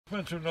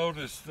Spencer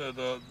noticed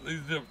that these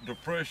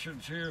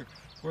depressions here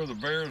where the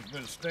bear's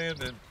been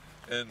standing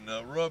and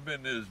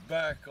rubbing his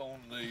back on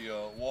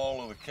the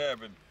wall of the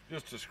cabin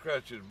just to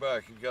scratch his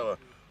back. He got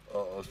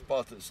a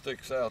spot that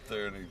sticks out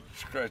there and he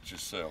scratched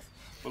himself.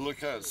 But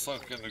look how it's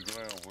sunk in the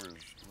ground where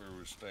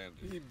we're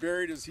standing. He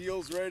buried his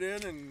heels right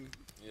in and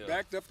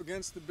backed up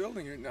against the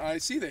building here. Now I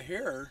see the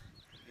hair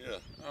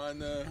on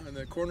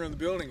the corner of the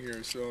building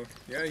here. So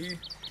yeah, he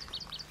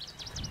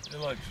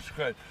likes to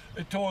scratch.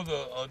 They tore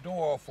the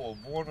door off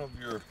of one of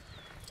your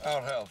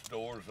outhouse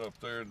doors up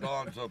there.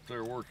 Don's up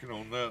there working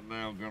on that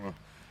now, gonna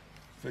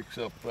fix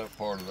up that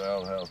part of the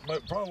outhouse.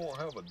 Probably won't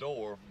have a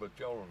door, but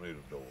y'all don't need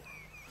a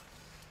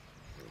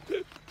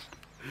door.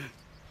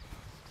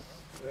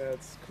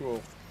 That's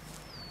cool.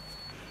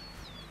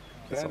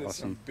 That is awesome.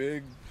 some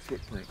big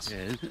footprints. Yeah,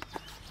 isn't it?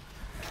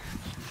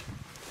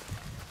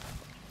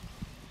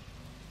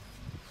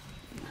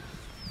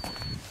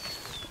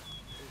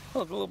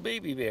 Look, a little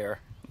baby bear.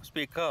 Must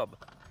be a cub.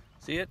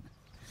 See it?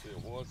 See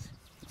what?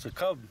 It's a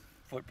cub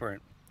footprint.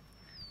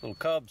 Little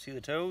cub. See the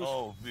toes?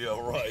 Oh, yeah,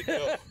 right.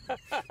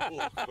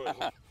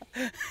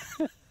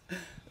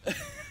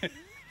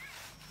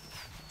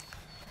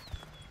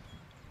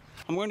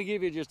 I'm going to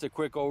give you just a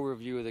quick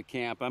overview of the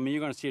camp. I mean,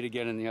 you're going to see it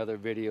again in the other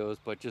videos,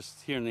 but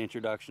just here in the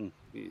introduction,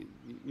 you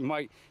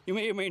may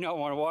or may not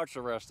want to watch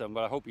the rest of them,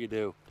 but I hope you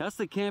do. That's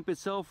the camp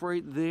itself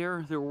right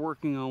there. They're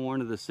working on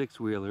one of the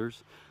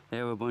six-wheelers. They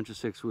have a bunch of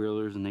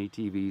six-wheelers and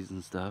ATVs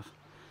and stuff.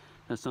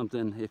 That's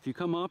something, if you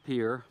come up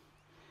here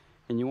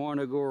and you want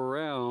to go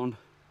around,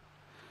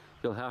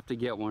 you'll have to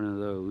get one of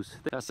those.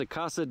 That's the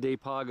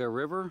Casadepaga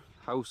River,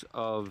 House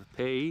of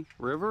Pay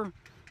River,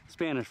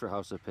 Spanish for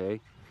House of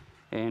Pay.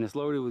 And it's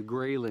loaded with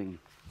grayling.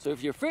 So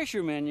if you're a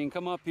fisherman, you can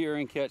come up here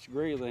and catch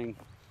grayling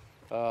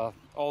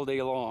all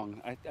day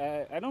long.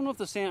 I don't know if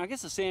the salmon, I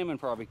guess the salmon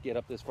probably get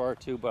up this far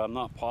too, but I'm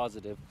not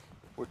positive.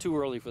 We're too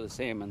early for the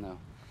salmon though.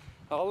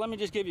 Let me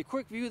just give you a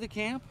quick view of the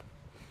camp.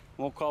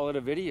 We'll call it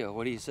a video.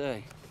 What do you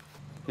say?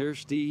 There's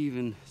Steve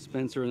and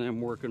Spencer and them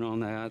working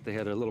on that. They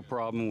had a little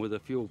problem with a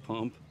fuel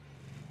pump,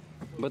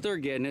 but they're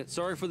getting it.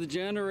 Sorry for the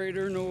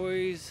generator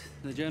noise.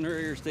 The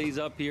generator stays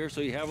up here,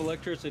 so you have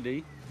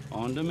electricity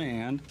on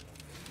demand.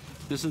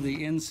 This is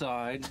the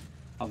inside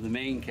of the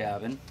main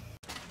cabin.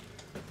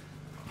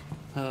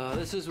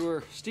 This is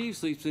where Steve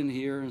sleeps in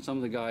here and some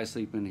of the guys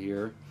sleep in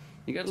here.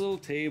 You got a little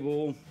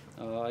table.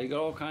 You got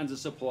all kinds of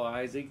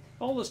supplies.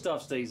 All the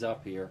stuff stays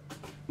up here.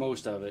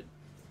 Most of it.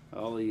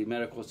 All the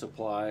medical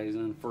supplies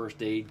and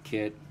first aid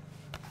kit.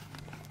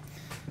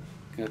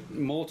 Got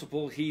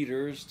multiple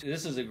heaters.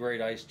 This is a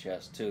great ice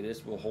chest too.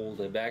 This will hold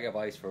a bag of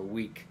ice for a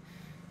week.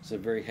 It's a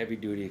very heavy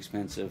duty,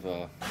 expensive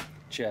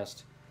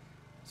chest.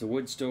 There's a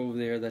wood stove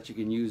there that you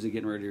can use to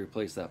get ready to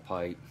replace that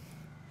pipe.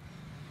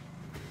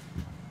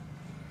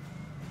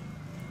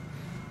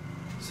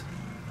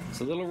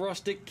 It's a little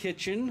rustic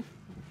kitchen.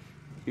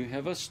 You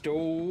have a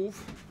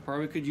stove.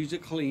 Probably could use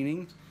it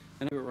cleaning.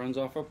 And it runs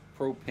off of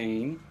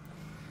propane.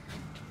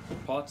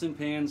 Pots and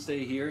pans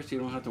stay here, so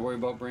you don't have to worry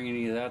about bringing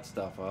any of that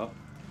stuff up.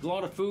 There's a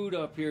lot of food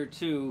up here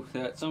too.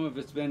 That some of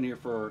it's been here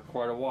for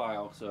quite a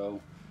while,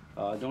 so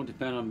don't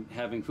depend on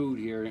having food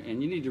here,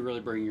 and you need to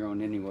really bring your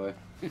own anyway.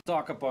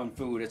 Stock up on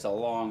food, it's a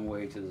long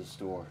way to the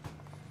store.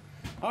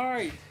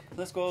 Alright,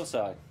 let's go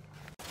outside.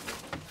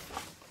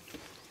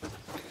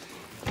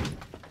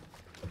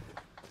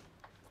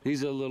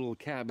 These are little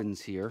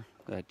cabins here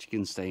that you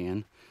can stay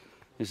in.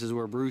 This is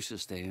where Bruce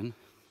is staying.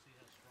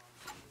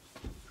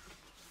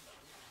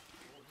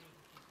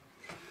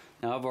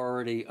 Now I've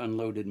already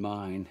unloaded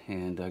mine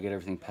and got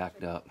everything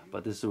packed up,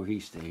 but this is where he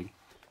stayed.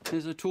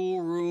 There's a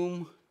tool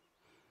room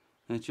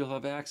that you'll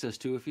have access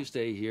to if you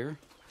stay here.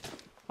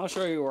 I'll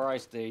show you where I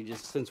stayed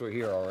just since we're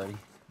here already.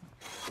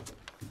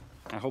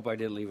 I hope I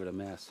didn't leave it a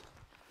mess.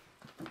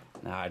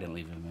 Nah, I didn't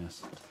leave it a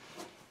mess.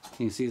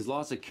 You can see there's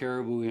lots of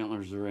caribou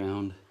antlers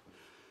around.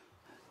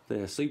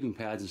 The sleeping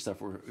pads and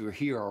stuff were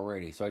here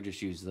already, so I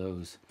just used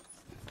those.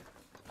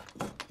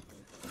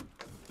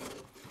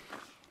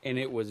 And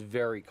it was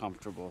very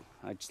comfortable.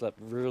 I slept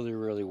really,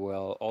 really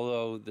well,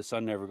 although the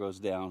sun never goes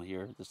down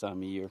here this time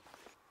of year.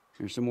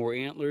 There's some more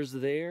antlers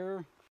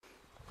there.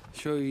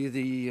 Show you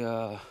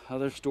the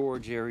other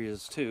storage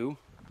areas too.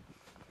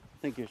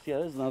 I think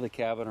there's another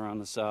cabin around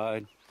the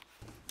side.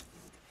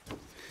 I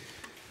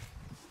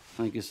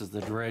think this is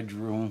the dredge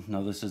room.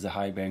 No, this is the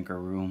high banker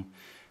room.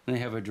 And they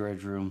have a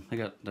dredge room. They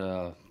got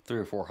 3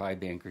 or 4 high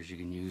bankers you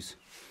can use.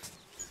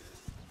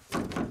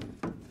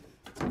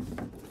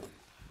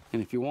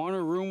 And if you want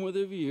a room with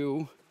a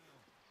view,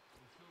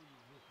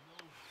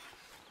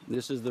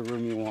 this is the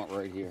room you want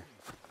right here.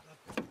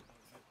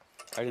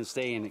 I didn't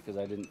stay in it because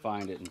I didn't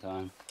find it in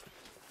time.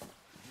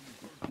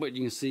 But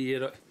you can see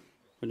it.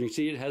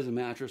 It has a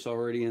mattress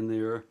already in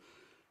there,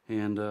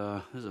 and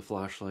there's a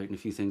flashlight and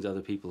a few things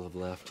other people have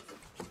left.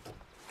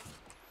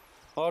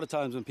 A lot of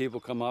times when people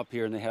come up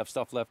here and they have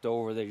stuff left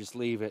over, they just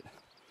leave it,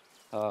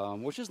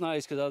 which is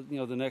nice because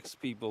the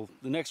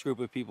next group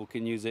of people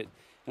can use it.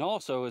 And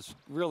also, it's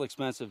real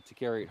expensive to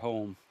carry it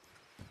home.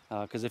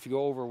 Because if you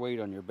go overweight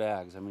on your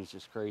bags, I mean, it's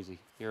just crazy.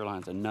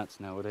 Airlines are nuts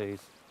nowadays.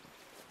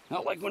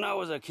 Not like when I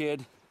was a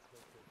kid.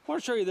 I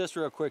want to show you this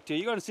real quick too.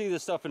 You're going to see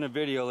this stuff in a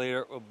video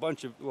later, a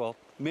bunch of, well,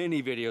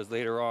 many videos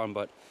later on,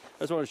 but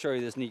I just want to show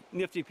you this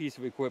nifty piece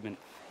of equipment.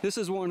 This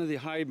is one of the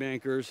high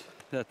bankers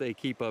that they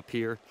keep up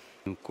here.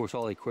 And of course,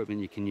 all the equipment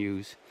you can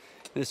use.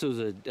 This was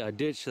a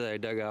ditch that I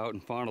dug out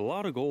and found a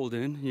lot of gold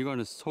in. You're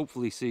going to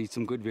hopefully see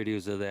some good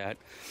videos of that.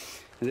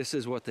 And this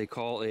is what they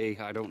call a,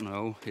 I don't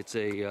know, it's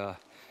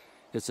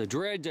a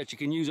dredge that you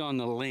can use on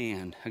the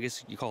land. I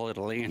guess you call it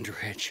a land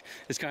dredge.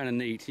 It's kind of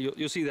neat.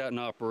 You'll see that in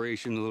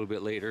operation a little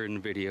bit later in the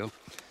video.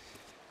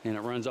 And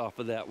it runs off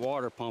of that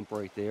water pump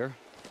right there.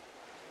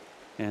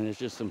 And there's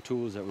just some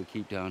tools that we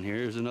keep down here.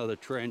 There's another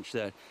trench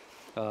that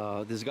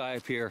this guy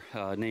up here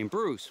named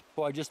Bruce,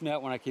 who I just met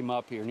when I came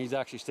up here, and he's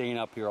actually staying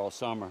up here all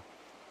summer.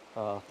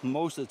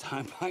 Most of the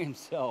time by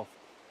himself.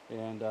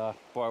 And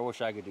boy, I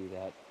wish I could do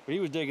that. But he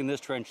was digging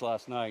this trench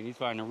last night, and he's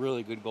finding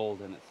really good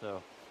gold in it,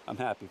 so I'm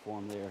happy for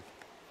him there.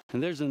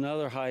 And there's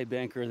another high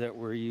banker that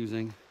we're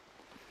using.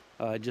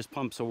 It just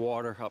pumps the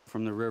water up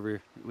from the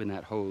river with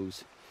that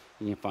hose,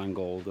 and you find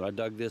gold. I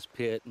dug this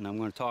pit, and I'm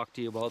going to talk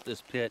to you about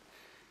this pit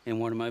in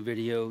one of my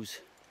videos.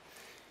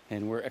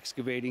 And we're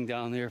excavating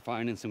down there,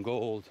 finding some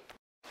gold.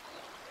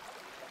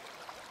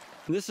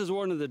 This is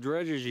one of the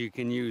dredges you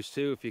can use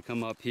too if you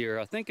come up here.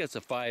 I think it's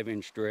a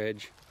 5-inch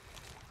dredge.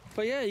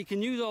 But yeah, you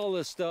can use all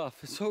this stuff.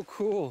 It's so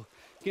cool.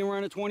 You can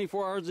run it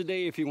 24 hours a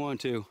day if you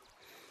want to.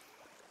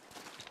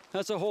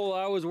 That's a hole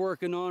I was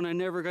working on. I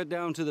never got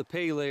down to the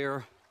pay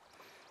layer.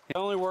 I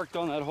only worked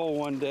on that hole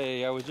one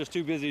day. I was just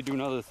too busy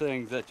doing other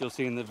things that you'll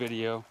see in the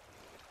video.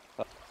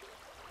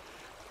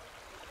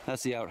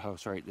 That's the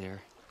outhouse right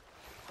there.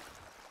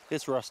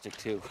 It's rustic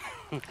too.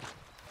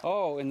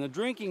 Oh, and the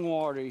drinking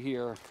water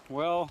here,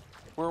 well,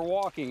 we're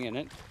walking in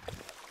it.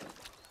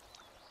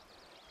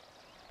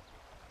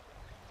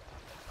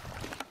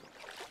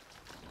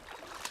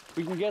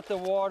 We can get the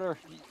water,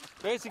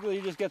 basically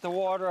you just get the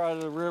water out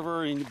of the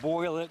river and you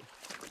boil it.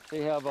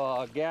 They have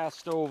a gas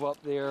stove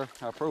up there,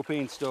 a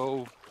propane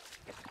stove,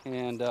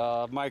 and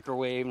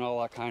microwave and all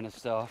that kind of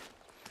stuff.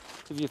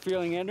 If you're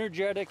feeling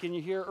energetic and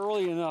you're here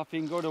early enough, you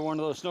can go to one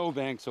of those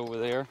snowbanks over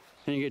there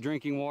and you get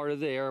drinking water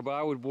there, but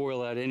I would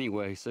boil that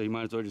anyway, so you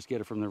might as well just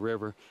get it from the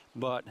river.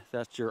 But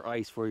that's your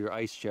ice for your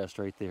ice chest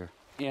right there.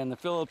 And the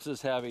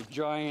Phillipses have a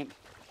giant,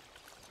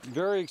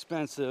 very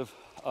expensive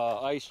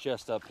ice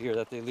chest up here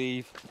that they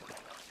leave.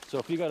 So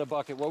if you got a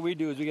bucket, what we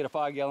do is we get a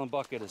 5-gallon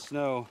bucket of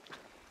snow,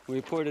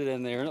 we put it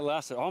in there, and it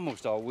lasted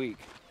almost all week.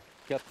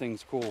 Kept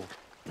things cool.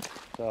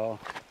 So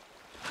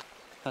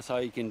that's how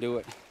you can do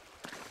it.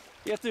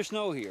 If there's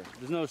snow here, if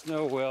there's no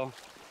snow, well,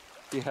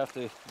 you have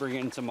to bring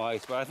in some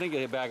ice. But I think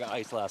a bag of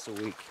ice lasts a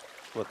week,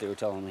 is what they were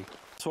telling me.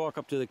 Let's walk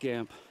up to the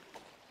camp.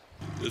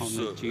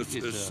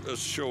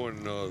 It's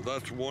showing,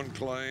 that's one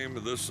claim,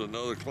 and this is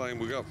another claim.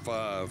 We got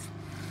 5,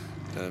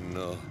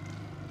 and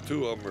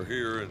 2 of them are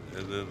here,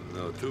 and then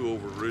 2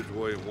 over at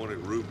Ridgeway and 1 at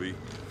Ruby.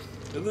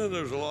 And then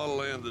there's a lot of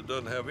land that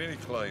doesn't have any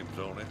claims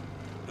on it,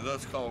 and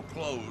that's called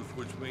closed,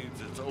 which means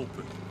it's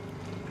open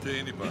to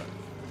anybody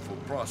for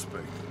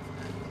prospecting.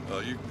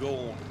 You can go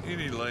on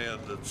any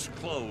land that's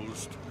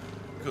closed,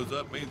 because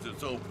that means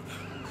it's open.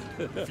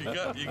 If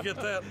you get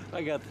that?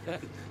 I got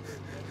that.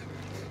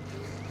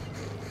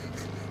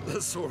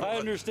 That's sort of I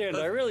understand.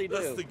 I really do.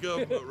 That's the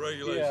government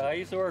regulation. Yeah, I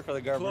used to work for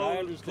the government. I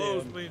understand.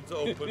 Closed means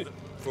open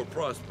for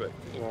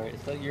prospecting. Right.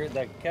 So you're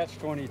that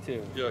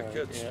catch-22. Yeah,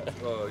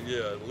 right.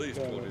 Yeah, at least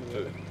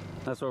 22.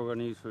 That's what we're going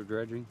to use for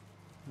dredging.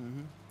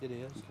 It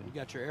is. Okay. You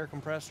got your air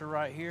compressor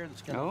right here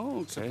that's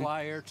going to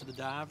supply air to the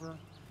diver.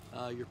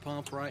 Your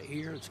pump right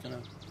here, it's going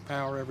to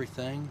power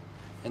everything.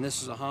 And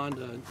this is a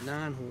Honda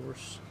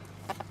 9-horse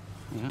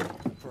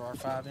for our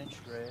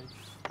 5-inch dredge.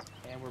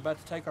 And we're about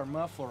to take our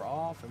muffler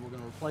off and we're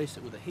going to replace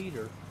it with a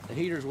heater. The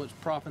heater is what's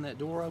propping that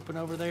door open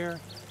over there.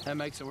 That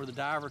makes it where the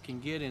diver can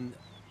get in,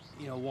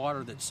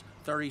 water that's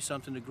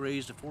 30-something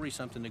degrees to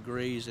 40-something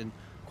degrees, and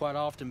quite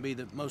often be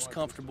the most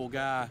comfortable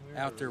guy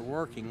out there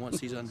working once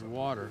he's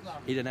underwater.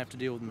 He doesn't have to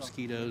deal with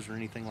mosquitoes or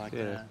anything like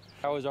that.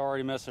 I was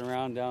already messing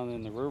around down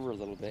in the river a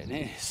little bit, and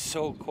it is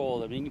so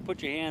cold. I mean, you can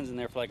put your hands in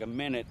there for like a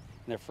minute,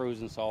 and they're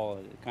frozen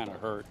solid. It kind of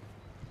hurt.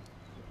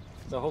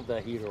 So I hope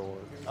that heater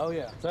works. Oh,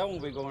 yeah. So I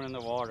won't be going in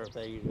the water if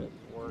that heater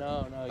doesn't work.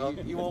 No,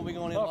 you won't be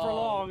going in Not for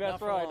long,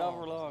 that's right, not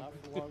for long. Not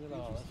for long at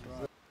all, that's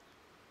right.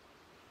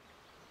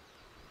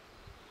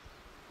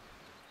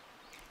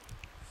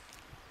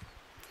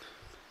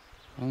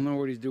 I don't know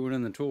what he's doing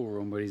in the tool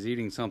room, but he's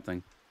eating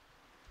something.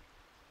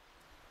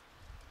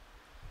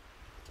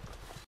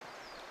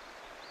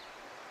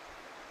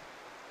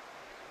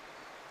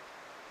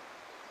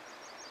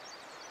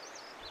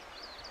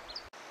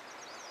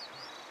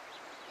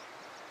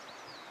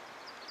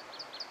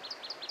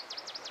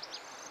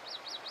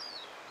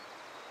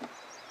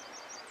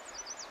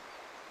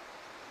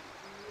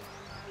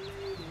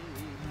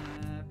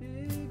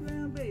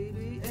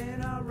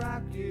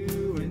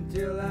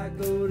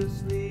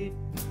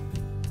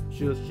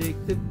 She'll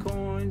shake the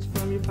coins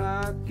from your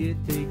pocket,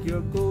 take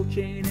your gold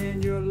chain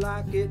and your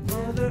locket.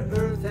 Mother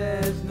Earth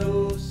has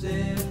no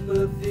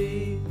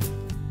sympathy.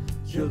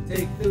 She'll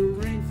take the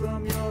ring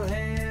from your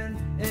hand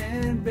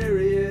and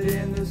bury it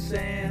in the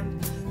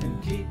sand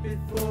and keep it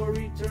for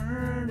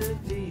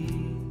eternity.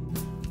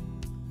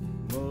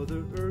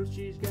 Mother Earth,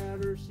 she's got